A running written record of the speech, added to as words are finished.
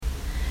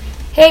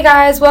Hey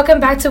guys, welcome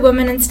back to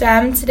Women in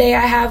STEM. Today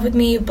I have with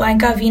me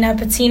Blanca Vina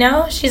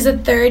Patino. She's a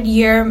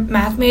third-year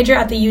math major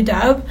at the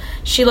UW.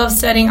 She loves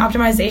studying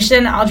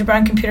optimization, algebra,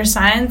 and computer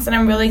science, and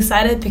I'm really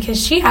excited because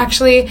she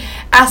actually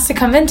asked to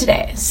come in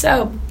today.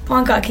 So,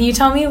 Blanca, can you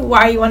tell me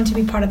why you wanted to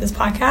be part of this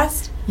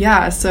podcast?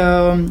 Yeah,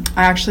 so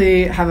I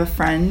actually have a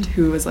friend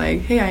who was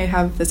like, hey, I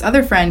have this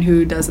other friend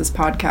who does this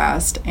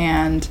podcast,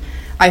 and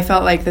I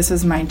felt like this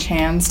was my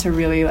chance to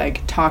really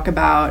talk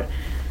about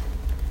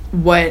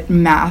what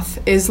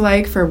math is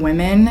like for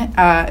women,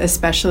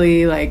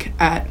 especially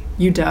at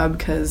UW,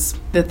 because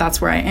that's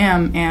where I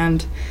am,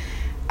 and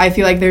I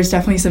feel like there's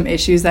definitely some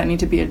issues that need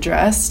to be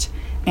addressed,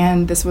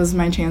 and this was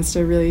my chance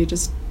to really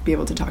just be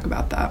able to talk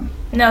about that.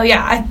 No,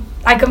 yeah,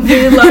 I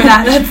completely love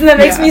that. That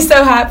makes me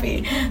so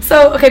happy.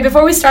 So, okay,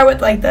 before we start with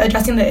the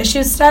addressing the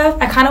issues stuff,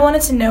 I kind of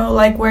wanted to know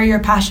where your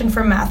passion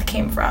for math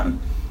came from.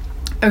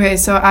 Okay,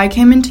 so I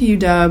came into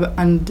UW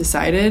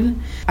undecided.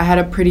 I had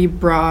a pretty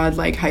broad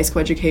high school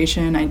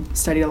education. I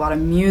studied a lot of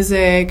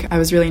music. I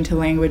was really into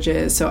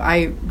languages, so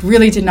I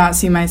really did not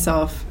see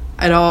myself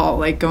at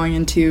all going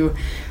into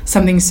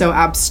something so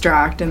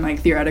abstract and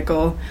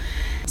theoretical.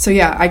 So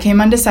yeah, I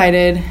came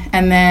undecided,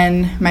 and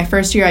then my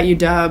first year at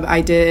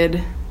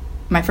UW,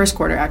 my first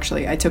quarter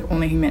actually, I took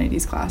only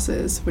humanities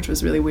classes, which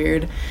was really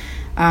weird.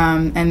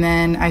 And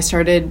then I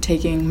started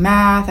taking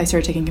math, I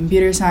started taking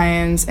computer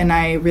science, and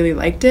I really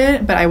liked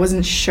it, but I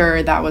wasn't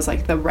sure that was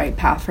the right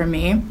path for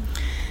me.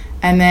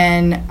 And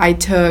then I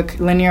took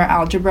linear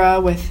algebra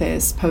with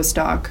this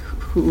postdoc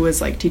who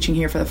was teaching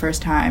here for the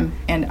first time,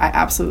 and I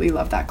absolutely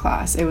loved that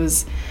class. It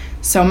was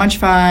so much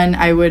fun.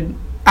 I would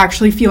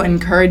actually feel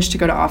encouraged to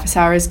go to office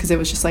hours because it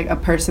was just a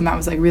person that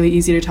was really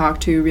easy to talk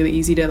to, really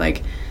easy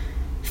to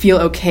feel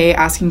okay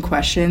asking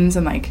questions,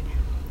 and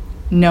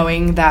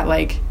knowing that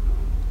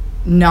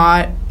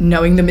not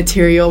knowing the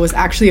material was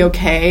actually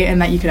okay and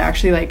that you could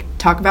actually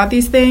talk about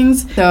these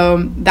things.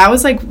 So that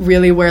was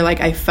really where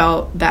I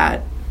felt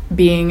that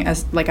being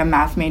a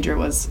math major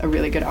was a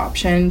really good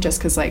option, just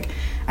because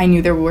I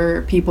knew there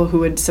were people who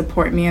would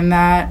support me in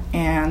that,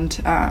 and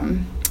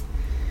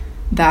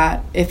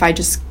that if I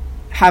just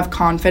have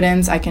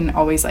confidence, I can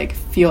always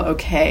feel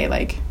okay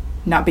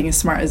not being as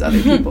smart as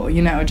other people,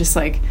 just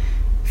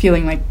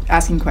feeling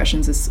asking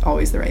questions is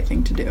always the right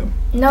thing to do.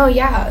 No,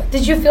 yeah.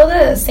 Did you feel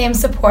the same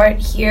support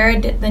here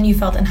than you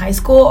felt in high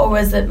school, or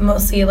was it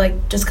mostly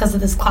just because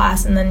of this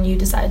class and then you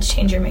decided to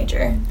change your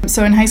major?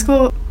 So in high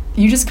school,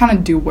 you just kind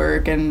of do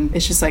work, and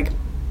it's just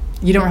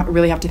you don't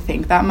really have to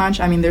think that much.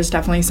 I mean, there's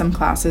definitely some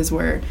classes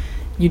where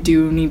you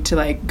do need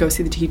to go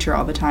see the teacher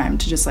all the time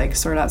to just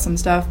sort out some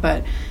stuff,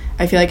 but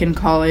I feel in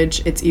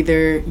college it's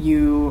either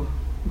you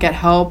get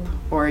help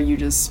or you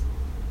just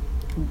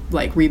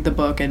read the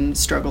book and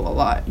struggle a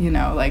lot,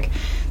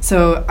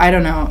 so I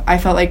don't know, I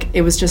felt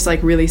it was just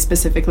really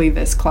specifically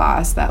this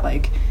class that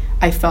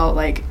I felt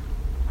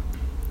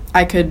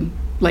I could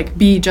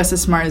be just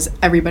as smart as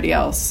everybody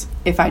else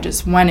if I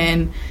just went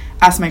in,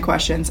 asked my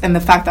questions, and the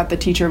fact that the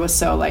teacher was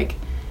so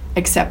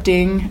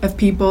accepting of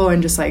people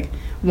and just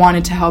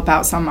wanted to help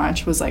out so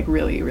much was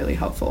really, really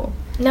helpful.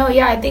 No,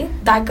 yeah, I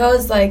think that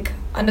goes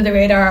under the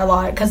radar a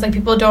lot, because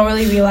people don't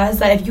really realize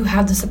that if you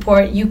have the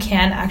support, you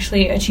can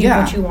actually achieve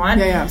what you want.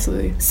 Yeah,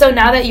 absolutely. So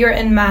now that you're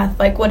in math,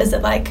 what is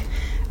it like?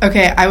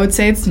 Okay, I would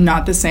say it's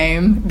not the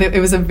same. It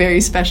was a very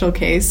special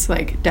case.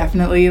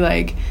 Definitely,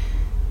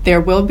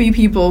 there will be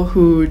people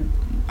who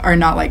are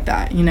not like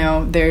that.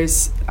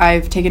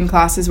 I've taken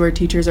classes where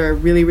teachers are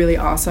really, really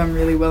awesome,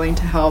 really willing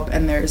to help,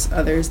 and there's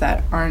others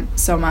that aren't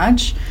so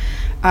much.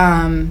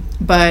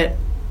 But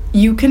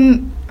you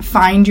can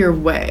find your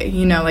way,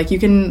 you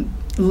can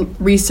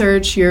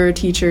research your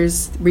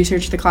teachers,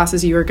 research the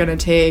classes you are going to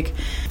take,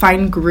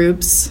 find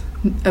groups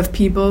of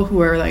people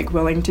who are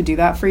willing to do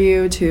that for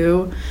you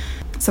too.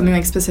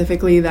 Something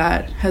specifically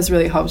that has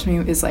really helped me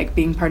is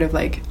being part of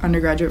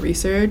undergraduate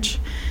research,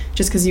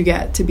 just because you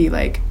get to be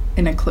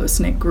in a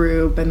close-knit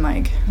group,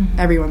 and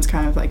everyone's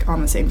kind of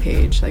on the same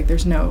page.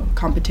 There's no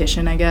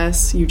competition, I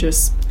guess. You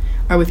just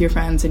are with your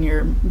friends and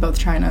you're both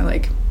trying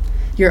to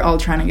you're all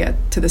trying to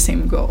get to the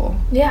same goal.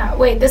 Yeah.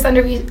 Wait, this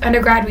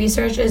undergrad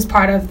research is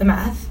part of the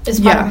math? Is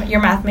part of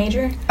your math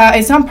major?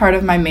 It's not part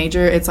of my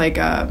major. It's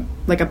a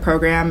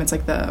program. It's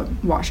the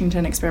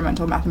Washington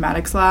Experimental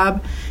Mathematics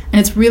Lab. And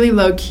it's really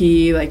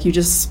low-key. You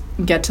just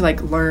get to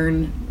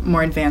learn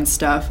more advanced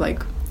stuff.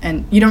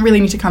 And you don't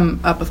really need to come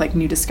up with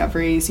new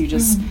discoveries. You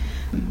just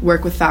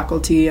work with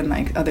faculty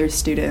and other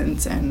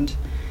students. And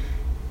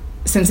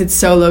since it's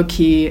so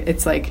low-key,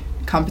 it's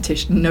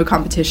no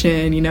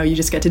competition, you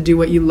just get to do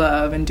what you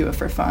love and do it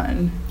for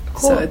fun.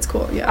 Cool. So it's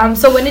cool, yeah.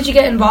 So when did you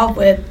get involved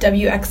with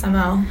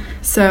WXML?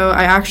 So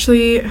I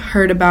actually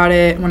heard about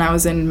it when I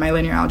was in my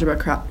linear algebra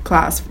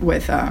class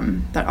with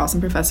that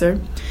awesome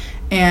professor.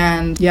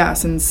 And yeah,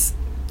 since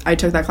I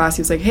took that class,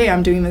 he was like, hey,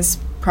 I'm doing this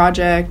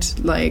project,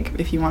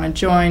 if you want to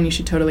join, you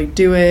should totally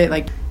do it.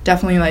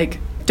 Definitely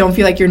don't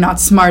feel you're not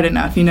smart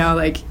enough,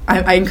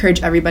 I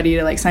encourage everybody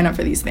to sign up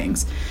for these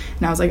things.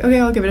 And I was okay,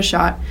 I'll give it a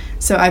shot.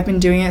 So I've been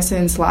doing it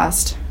since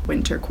last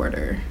winter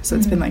quarter, so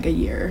it's been a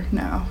year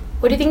now.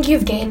 What do you think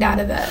you've gained out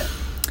of it?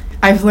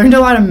 I've learned a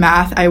lot of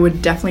math I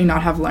would definitely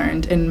not have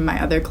learned in my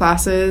other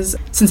classes.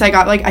 Since I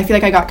feel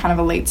like I got kind of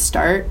a late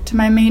start to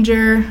my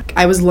major.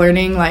 I was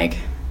learning like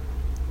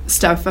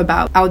stuff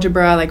about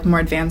algebra, like more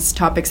advanced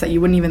topics that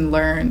you wouldn't even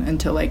learn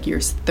until like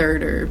your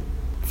third or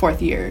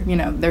fourth year. You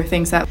know, there are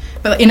things that,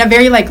 but in a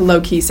very like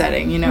low key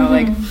setting, you know,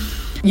 like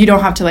you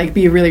don't have to like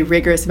be really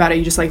rigorous about it.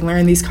 You just like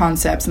learn these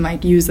concepts and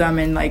like use them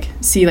and like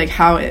see like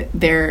how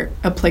they're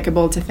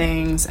applicable to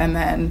things. And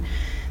then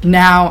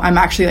now I'm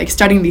actually like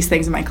studying these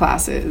things in my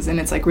classes,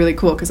 and it's like really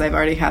cool because I've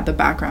already had the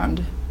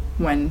background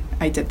when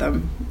I did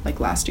them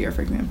like last year,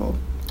 for example.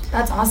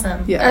 That's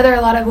awesome. Yeah. Are there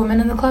a lot of women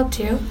in the club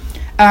too?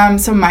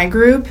 So my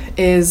group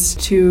is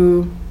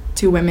two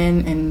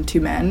women and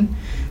 2 men.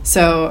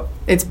 So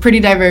it's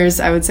pretty diverse,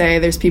 I would say.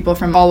 There's people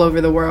from all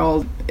over the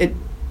world.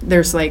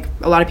 There's like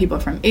a lot of people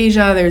from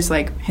Asia. There's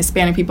like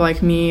Hispanic people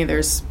like me.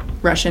 There's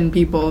Russian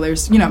people.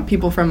 There's, you know,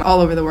 people from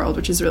all over the world,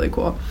 which is really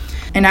cool.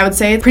 And I would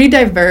say it's pretty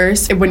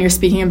diverse when you're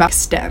speaking about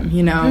STEM,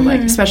 you know,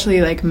 like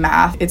especially like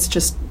math. It's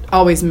just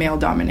always male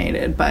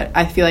dominated, but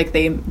I feel like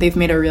they've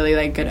made a really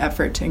like good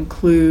effort to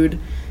include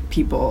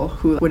people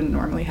who wouldn't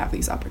normally have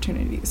these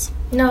opportunities.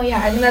 No,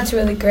 yeah, I think that's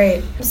really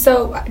great.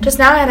 So just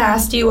now I had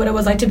asked you what it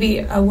was like to be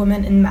a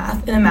woman in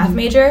a math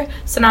major.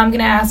 So now I'm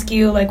going to ask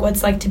you like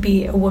what's like to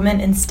be a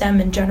woman in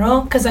STEM in general,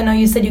 because I know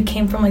you said you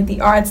came from like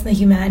the arts and the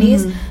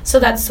humanities. So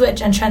that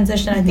switch and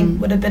transition I think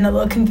would have been a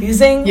little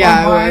confusing.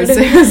 Yeah, or hard.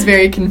 it was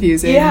very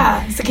confusing.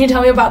 Yeah. So can you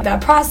tell me about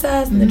that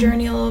process and the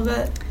journey a little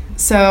bit?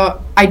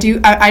 So I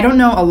don't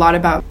know a lot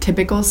about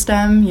typical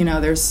STEM. You know,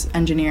 there's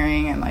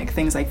engineering and like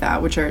things like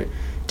that, which are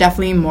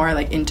definitely more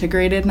like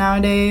integrated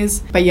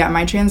nowadays. But yeah,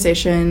 my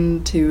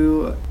transition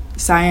to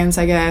science,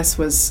 I guess,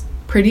 was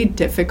pretty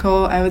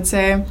difficult, I would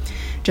say,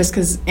 just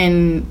because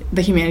in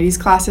the humanities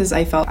classes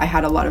I felt I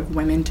had a lot of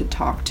women to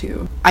talk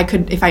to.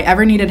 If I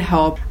ever needed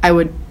help, I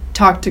would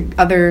talk to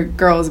other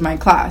girls in my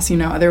class, you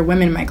know, other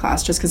women in my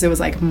class, just because it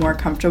was like more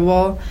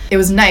comfortable. It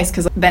was nice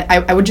because then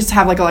I would just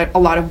have like a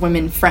lot of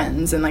women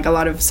friends and like a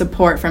lot of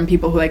support from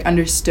people who like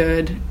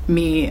understood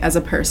me as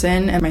a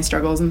person and my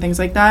struggles and things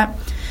like that.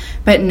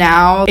 But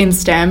now in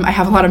STEM, I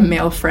have a lot of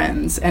male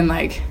friends, and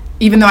like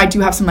even though I do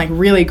have some like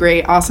really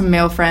great, awesome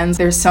male friends,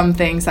 there's some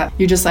things that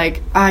you're just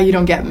like, you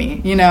don't get me,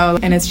 you know,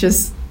 and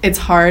it's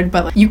hard,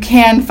 but like, you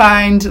can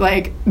find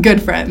like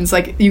good friends.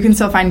 Like you can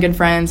still find good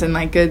friends and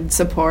like good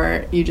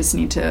support. You just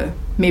need to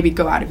maybe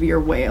go out of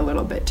your way a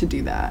little bit to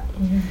do that.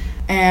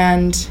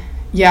 And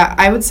yeah,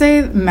 I would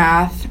say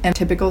math and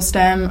typical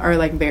STEM are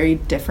like very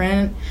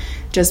different,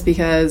 just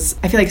because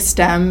I feel like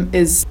STEM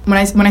is, when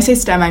I say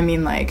STEM, I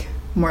mean like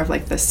more of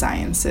like the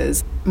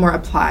sciences, more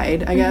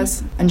applied, I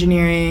guess,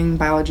 engineering,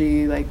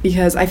 biology, like,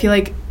 because I feel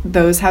like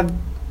those have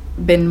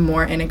been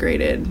more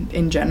integrated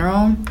in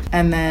general,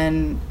 and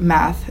then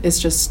math is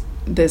just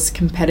this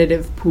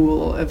competitive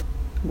pool of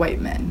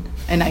white men.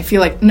 And I feel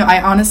like, no, I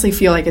honestly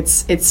feel like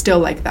it's still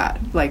like that,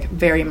 like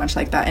very much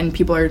like that, and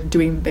people are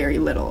doing very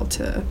little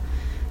to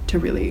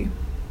really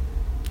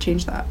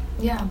change that.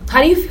 Yeah.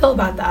 How do you feel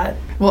about that?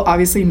 Well,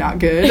 obviously not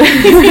good.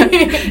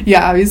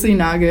 Yeah, obviously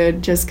not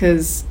good, just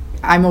because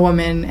I'm a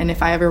woman, and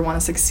if I ever want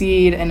to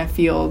succeed in a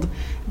field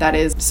that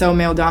is so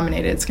male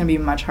dominated, it's going to be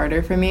much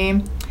harder for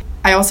me.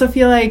 I also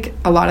feel like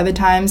a lot of the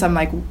times I'm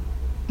like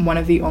one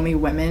of the only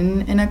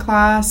women in a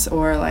class,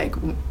 or like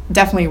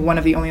definitely one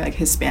of the only like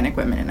Hispanic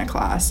women in a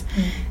class.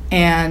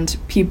 And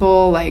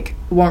people like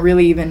won't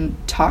really even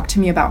talk to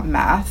me about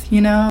math, you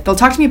know? They'll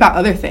talk to me about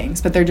other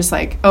things, but they're just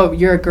like, oh,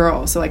 you're a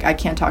girl, so like I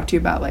can't talk to you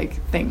about like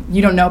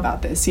you don't know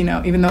about this, you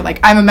know? Even though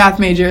like I'm a math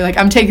major, like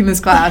I'm taking this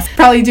class,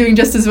 probably doing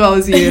just as well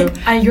as you.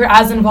 And you're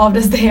as involved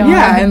as they are.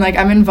 Yeah, and like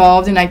I'm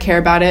involved and I care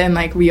about it, and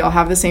like we all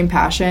have the same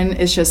passion.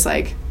 It's just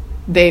like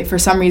they, for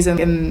some reason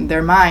in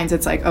their minds,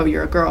 it's like, oh,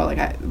 you're a girl,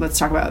 like let's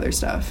talk about other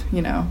stuff,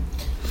 you know?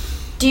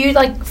 Do you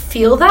like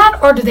feel that,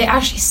 or do they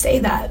actually say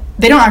that?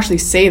 They don't actually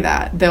say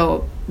that.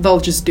 They'll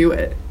just do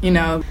it, you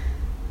know?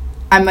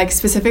 I'm like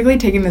specifically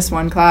taking this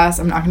one class.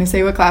 I'm not going to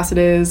say what class it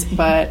is,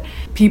 but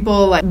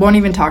people like won't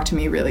even talk to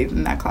me really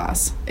in that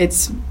class.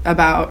 It's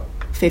about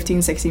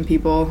 15, 16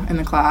 people in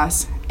the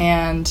class,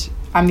 and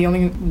I'm the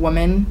only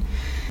woman.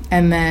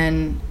 And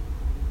then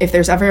if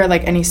there's ever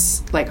like any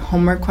like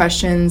homework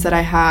questions that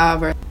I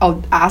have, or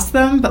I'll ask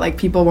them, but like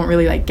people won't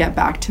really like get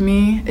back to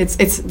me. It's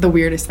the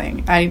weirdest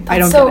thing. I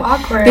don't so get it.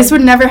 Awkward. This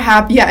would never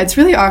happen. Yeah, it's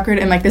really awkward,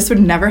 and like this would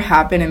never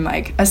happen in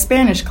like a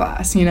Spanish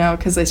class, you know,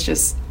 because it's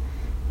just,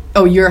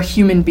 oh, you're a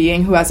human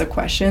being who has a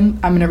question,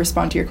 I'm gonna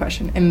respond to your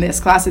question. In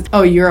this class, it's,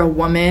 oh, you're a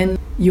woman,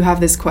 you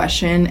have this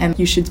question, and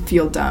you should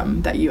feel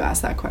dumb that you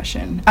asked that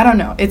question. I don't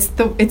know. It's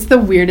the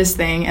weirdest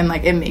thing, and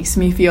like it makes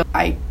me feel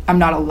I'm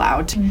not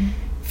allowed to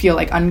feel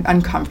like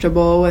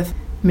uncomfortable with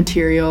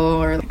material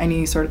or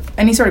any sort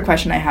of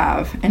question I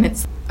have. And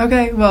it's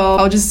okay, well,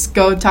 I'll just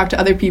go talk to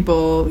other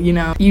people, you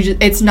know.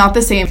 It's not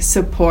the same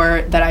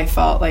support that I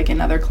felt like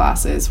in other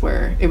classes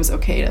where it was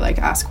okay to like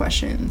ask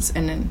questions,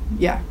 and then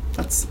yeah,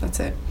 that's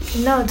it.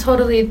 No,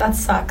 totally, that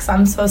sucks.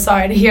 I'm so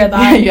sorry to hear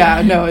that.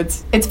 Yeah, no,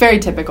 it's very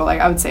typical.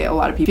 Like I would say a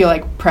lot of people feel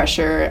like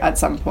pressure at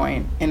some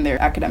point in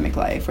their academic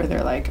life where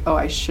they're like, oh,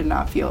 I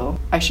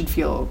should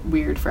feel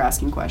weird for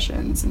asking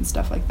questions and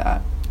stuff like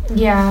that.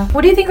 Yeah.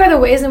 What do you think are the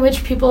ways in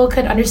which people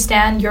could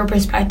understand your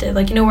perspective?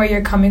 Like, you know, where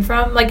you're coming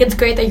from? Like, it's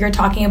great that you're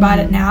talking about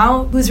it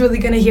now. Who's really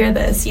going to hear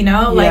this, you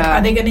know? Like,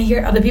 are they going to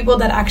hear, are the people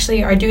that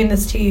actually are doing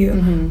this to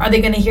you, are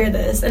they going to hear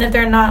this? And if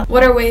they're not,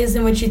 what are ways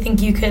in which you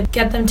think you could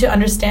get them to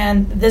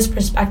understand this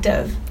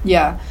perspective?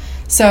 Yeah.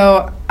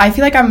 So I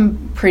feel like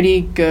I'm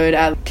pretty good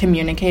at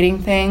communicating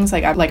things.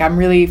 I'm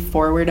really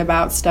forward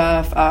about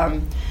stuff.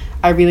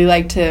 I really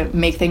like to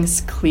make things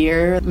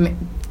clear,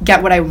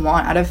 get what I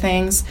want out of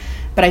things.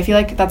 But I feel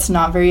like that's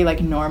not very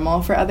like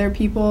normal for other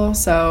people.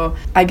 So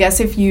I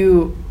guess if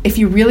you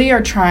really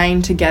are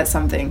trying to get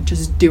something,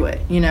 just do it,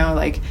 you know,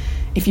 like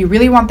if you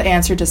really want the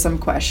answer to some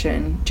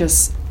question,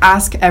 just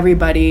ask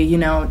everybody, you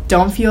know,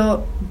 don't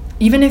feel,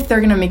 even if they're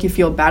going to make you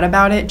feel bad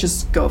about it,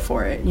 just go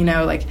for it, you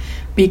know, like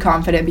be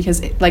confident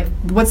because like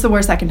what's the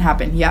worst that can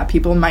happen? Yeah,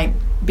 people might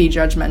be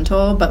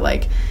judgmental, but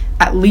like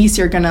at least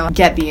you're going to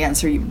get the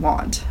answer you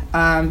want.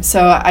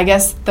 So I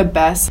guess the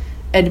best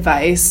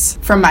advice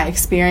from my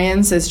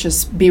experience is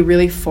just be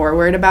really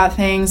forward about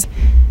things.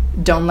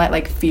 Don't let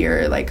like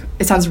fear, like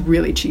it sounds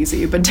really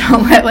cheesy, but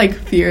don't let like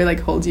fear like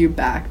hold you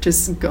back.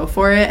 Just go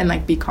for it and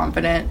like be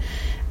confident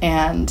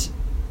and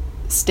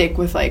stick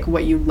with like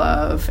what you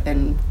love,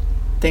 and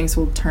things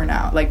will turn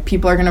out. Like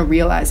people are gonna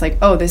realize like,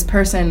 oh, this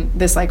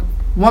like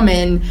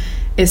woman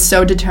is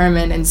so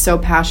determined and so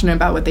passionate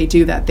about what they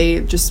do that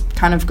they just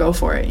kind of go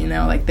for it, you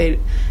know, like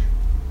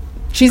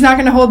she's not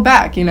going to hold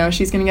back, you know,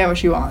 she's going to get what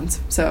she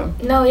wants. So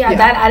no, yeah,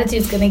 that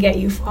attitude's going to get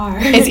you far.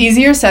 It's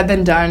easier said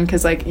than done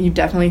because like you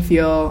definitely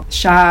feel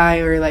shy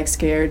or like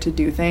scared to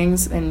do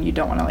things and you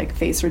don't want to like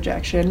face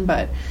rejection,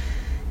 but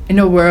in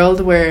a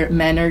world where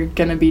men are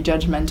going to be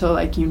judgmental,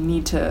 like you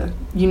need to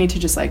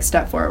just like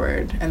step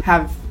forward and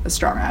have a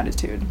strong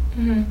attitude.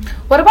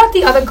 What about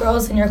the other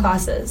girls in your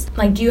classes?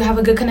 Like, do you have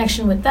a good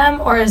connection with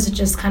them, or is it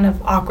just kind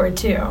of awkward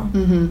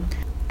too?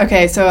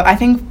 Okay, so I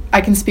think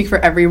I can speak for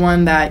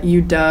everyone that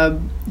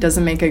UW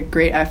doesn't make a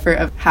great effort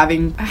of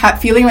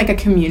feeling like a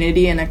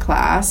community in a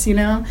class, you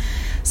know?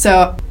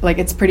 So, like,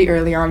 it's pretty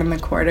early on in the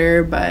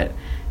quarter, but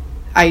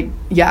I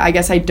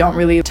guess I don't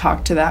really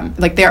talk to them.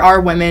 Like, there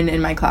are women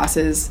in my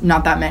classes,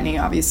 not that many,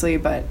 obviously,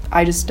 but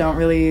I just don't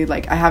really,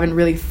 like, I haven't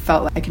really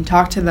felt like I can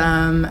talk to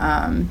them.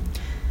 I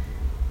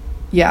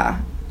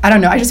don't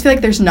know. I just feel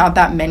like there's not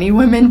that many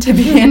women to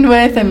begin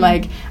with, and,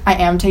 like,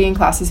 I am taking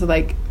classes with,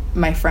 like,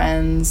 my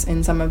friends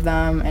in some of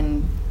them,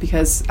 and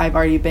because I've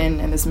already been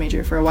in this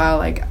major for a while,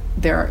 like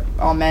they're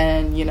all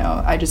men, you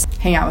know, I just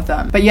hang out with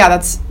them. But yeah,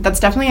 that's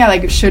definitely I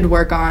like should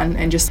work on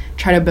and just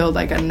try to build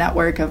like a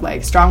network of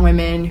like strong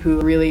women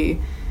who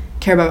really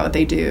care about what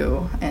they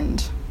do.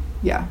 And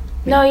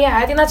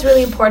I think that's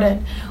really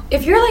important.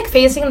 If you're like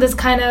facing this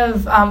kind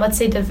of let's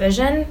say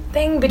division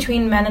thing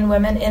between men and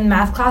women in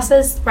math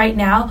classes right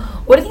now,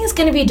 what do you think is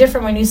going to be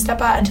different when you step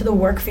out into the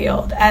work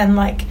field and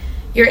like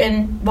you're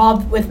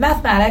involved with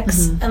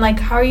mathematics, and like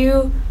how are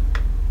you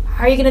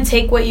going to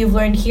take what you've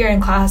learned here in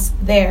class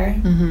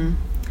there?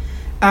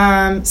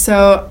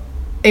 So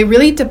it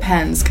really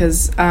depends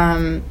because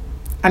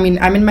I mean,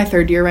 I'm in my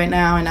third year right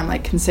now, and I'm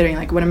like considering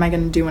like what am I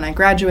going to do when I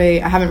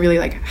graduate. I haven't really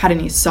like had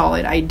any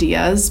solid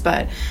ideas,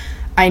 but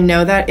I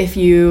know that if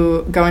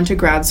you go into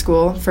grad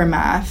school for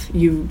math,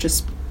 you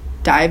just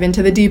dive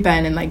into the deep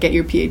end and like get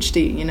your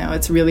PhD. You know,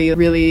 it's really,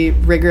 really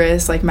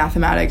rigorous like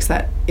mathematics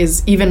that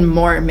is even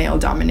more male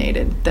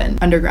dominated than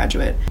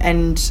undergraduate.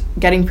 And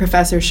getting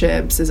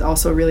professorships is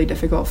also really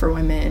difficult for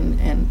women,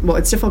 and well,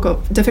 it's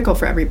difficult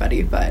for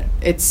everybody, but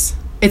it's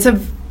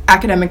a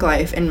academic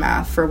life in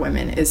math for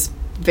women is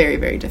very,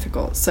 very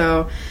difficult.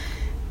 So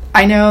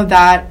I know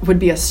that would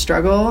be a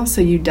struggle, so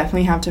you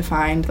definitely have to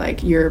find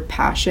like your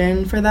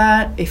passion for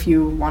that if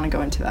you want to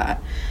go into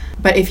that.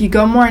 But if you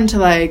go more into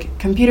like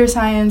computer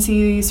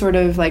science-y sort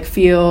of like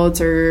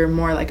fields or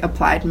more like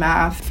applied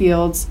math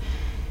fields,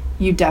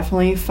 you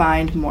definitely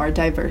find more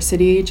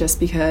diversity just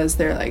because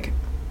they're like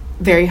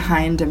very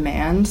high in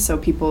demand. So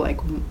people like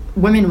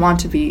women want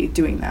to be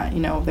doing that.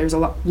 You know, there's a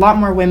lot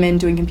more women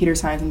doing computer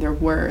science than there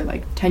were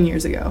like 10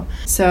 years ago.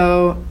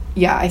 So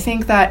yeah, I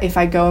think that if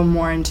I go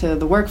more into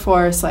the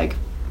workforce, like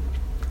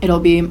it'll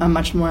be a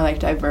much more like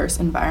diverse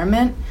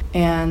environment.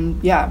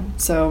 And yeah,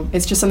 so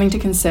it's just something to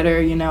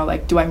consider, you know,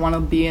 like do I want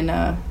to be in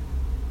a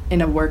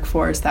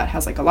workforce that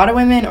has like a lot of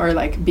women, or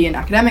like be an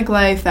academic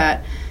life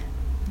that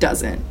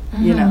doesn't,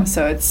 you know,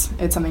 so it's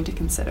something to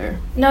consider.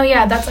 No,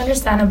 yeah, that's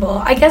understandable.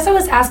 I guess I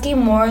was asking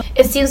more,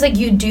 it seems like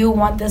you do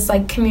want this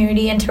like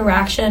community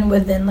interaction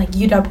within like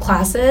UW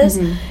classes.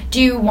 Do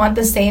you want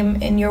the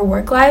same in your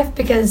work life?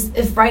 Because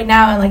if right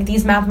now like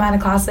these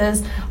mathematics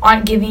classes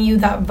aren't giving you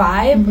that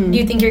vibe, do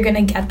you think you're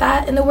gonna get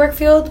that in the work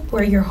field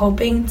where you're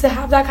hoping to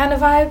have that kind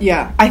of vibe?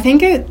 Yeah, I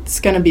think it's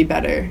gonna be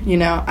better, you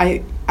know.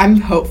 I'm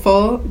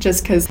hopeful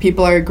just because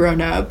people are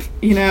grown up,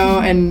 you know,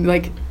 and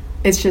like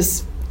it's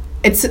just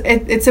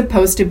it's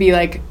supposed to be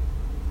like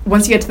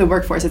once you get to the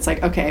workforce, it's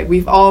like, okay,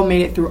 we've all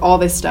made it through all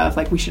this stuff,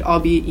 like we should all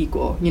be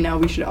equal, you know,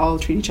 we should all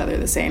treat each other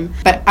the same.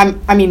 But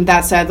I mean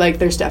that said, like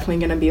there's definitely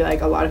going to be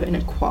like a lot of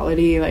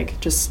inequality, like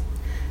just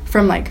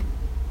from like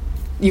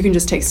you can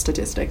just take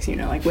statistics, you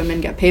know, like women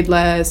get paid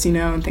less, you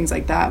know, and things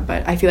like that.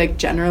 But I feel like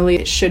generally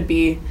it should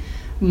be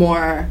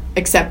more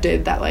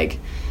accepted that like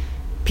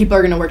people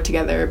are going to work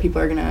together,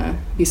 people are going to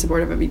be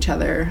supportive of each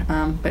other,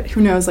 but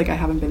who knows, like I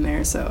haven't been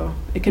there, so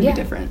it could be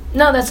different.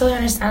 No, that's totally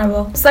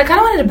understandable. So I kind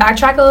of wanted to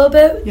backtrack a little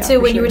bit to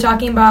when you were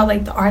talking about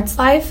like the arts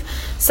life.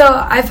 So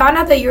I found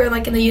out that you were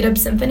like in the UW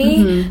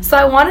Symphony, so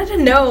I wanted to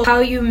know how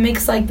you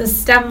mix like the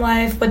STEM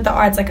life with the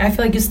arts. Like I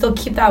feel like you still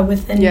keep that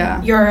within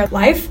your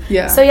life.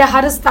 So yeah,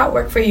 how does that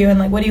work for you, and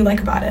like what do you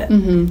like about it?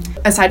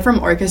 Aside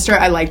from orchestra,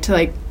 I like to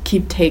like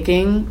keep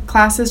taking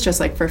classes just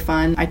like for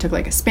fun. I took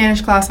like a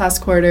Spanish class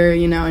last quarter,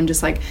 you know, and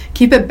just like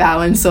keep it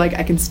balanced so like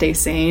I can stay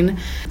sane.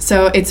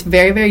 So it's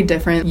very, very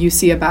different. You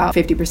see about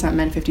 50%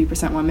 men,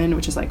 50% women,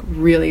 which is like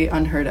really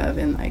unheard of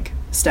in like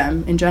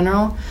STEM in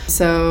general.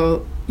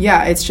 So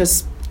yeah, it's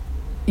just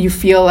you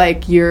feel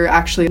like you're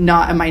actually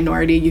not a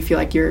minority, you feel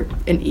like you're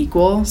an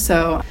equal.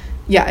 So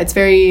yeah, it's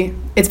very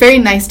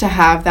nice to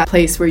have that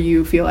place where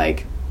you feel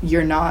like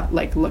you're not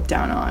like looked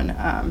down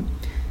on.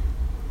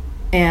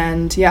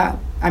 And yeah,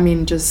 I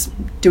mean, just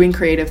doing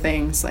creative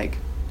things like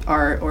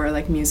art or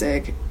like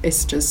music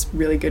is just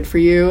really good for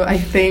you, I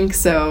think.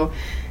 So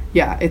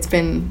yeah, it's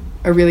been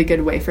a really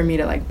good way for me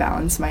to like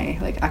balance my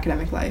like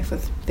academic life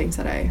with things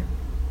that I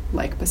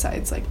like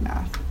besides like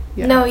math.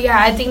 Yeah. No, yeah,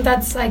 I think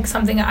that's like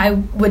something I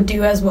would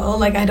do as well.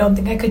 Like I don't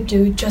think I could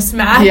do just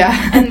math.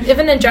 And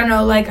even in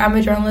general, like I'm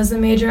a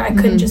journalism major, I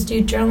couldn't just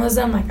do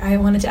journalism. Like I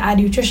wanted to add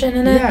nutrition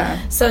in it.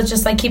 So it's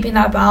just like keeping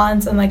that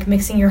balance and like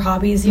mixing your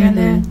hobbies here and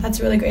there. That's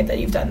really great that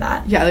you've done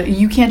that. Yeah,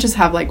 you can't just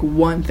have like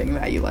one thing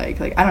that you like.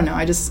 Like I don't know,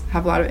 I just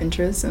have a lot of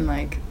interests, and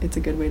like it's a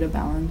good way to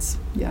balance.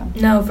 Yeah.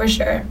 No, for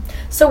sure.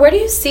 So where do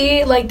you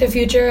see like the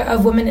future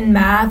of women in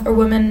math or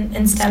women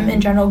in STEM in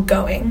general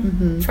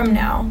going from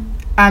now?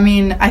 I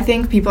mean, I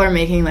think people are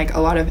making like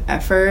a lot of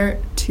effort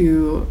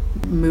to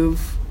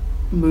move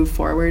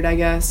forward, I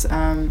guess,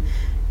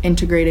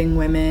 integrating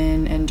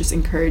women and just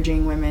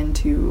encouraging women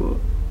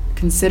to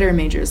consider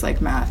majors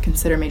like math,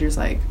 consider majors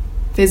like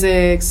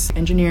physics,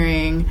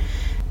 engineering.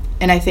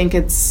 And I think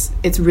it's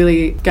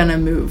really gonna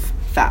move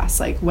fast.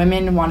 Like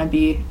women want to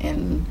be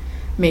in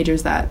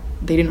majors that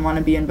they didn't want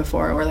to be in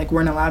before, or like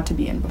weren't allowed to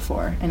be in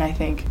before. And I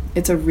think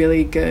it's a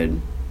really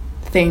good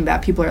thing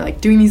that people are like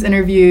doing these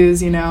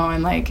interviews, you know,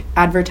 and like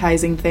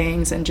advertising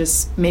things and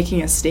just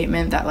making a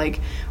statement that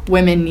like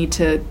women need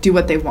to do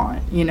what they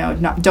want, you know,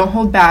 don't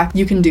hold back,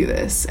 you can do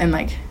this. And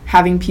like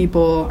having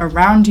people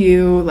around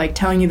you like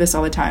telling you this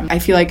all the time. I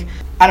feel like,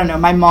 I don't know,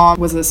 my mom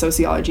was a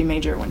sociology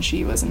major when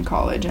she was in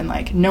college, and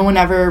like no one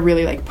ever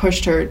really like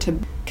pushed her to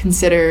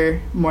consider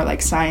more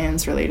like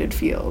science related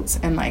fields.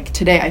 And like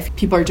today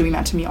people are doing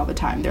that to me all the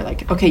time. They're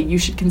like, okay, you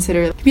should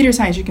consider computer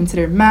science, you should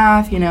consider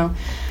math, you know.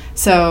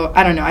 So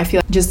I don't know, I feel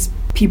like just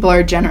people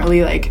are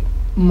generally like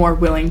more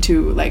willing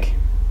to like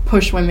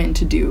push women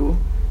to do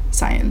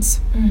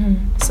science.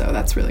 So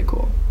that's really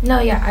cool. No,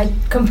 yeah, I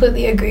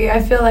completely agree.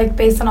 I feel like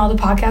based on all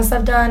the podcasts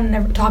I've done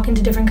and talking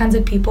to different kinds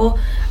of people,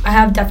 I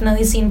have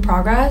definitely seen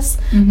progress,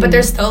 but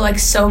there's still like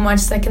so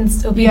much that can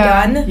still be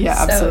done. Yeah,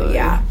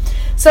 absolutely.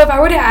 So if I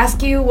were to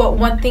ask you what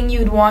one thing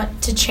you'd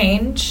want to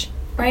change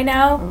right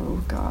now,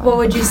 what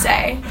would you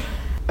say?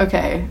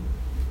 Okay.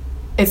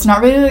 It's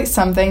not really like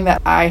something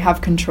that I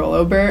have control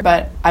over,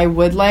 but I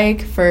would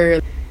like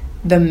for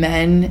the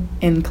men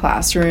in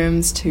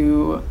classrooms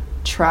to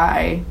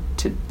try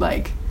to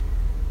like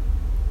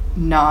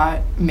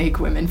not make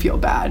women feel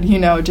bad, you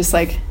know, just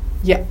like,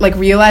 yeah, like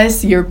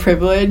realize your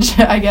privilege,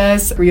 I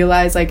guess,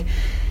 realize like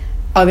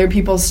other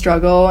people's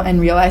struggle, and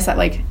realize that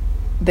like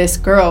this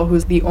girl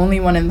who's the only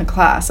one in the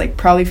class like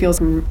probably feels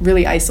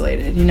really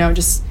isolated, you know,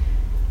 just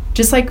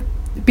like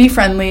be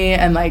friendly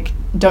and like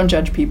don't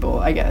judge people,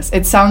 I guess.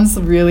 It sounds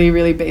really,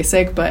 really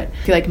basic, but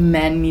I feel like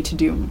men need to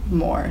do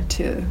more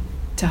to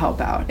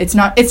help out. It's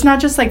not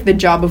just like the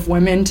job of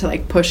women to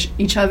like push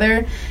each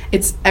other.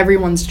 It's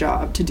everyone's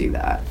job to do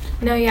that.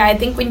 No, yeah, I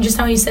think when you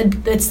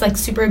said it's like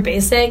super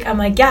basic, I'm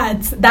like, yeah,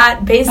 it's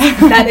that basic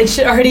that it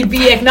should already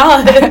be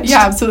acknowledged.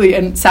 Yeah, absolutely.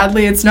 And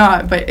sadly it's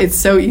not, but it's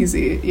so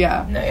easy.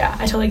 Yeah. No, yeah,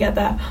 I totally get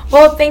that.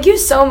 Well, thank you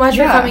so much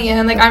for coming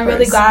in. Like, I'm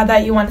really glad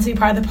that you wanted to be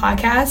part of the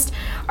podcast.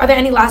 Are there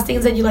any last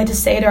things that you'd like to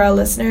say to our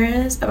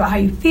listeners about how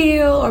you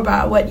feel or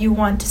about what you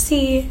want to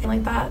see,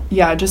 like that?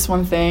 Yeah, just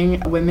one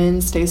thing.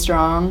 Women, stay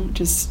strong.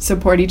 Just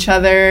support each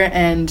other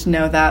and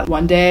know that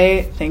one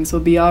day things will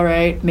be all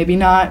right. Maybe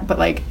not, but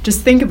like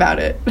just think about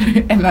it.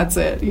 And that's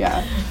it.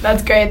 Yeah.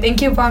 That's great.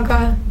 Thank you,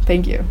 Blanca.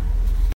 Thank you.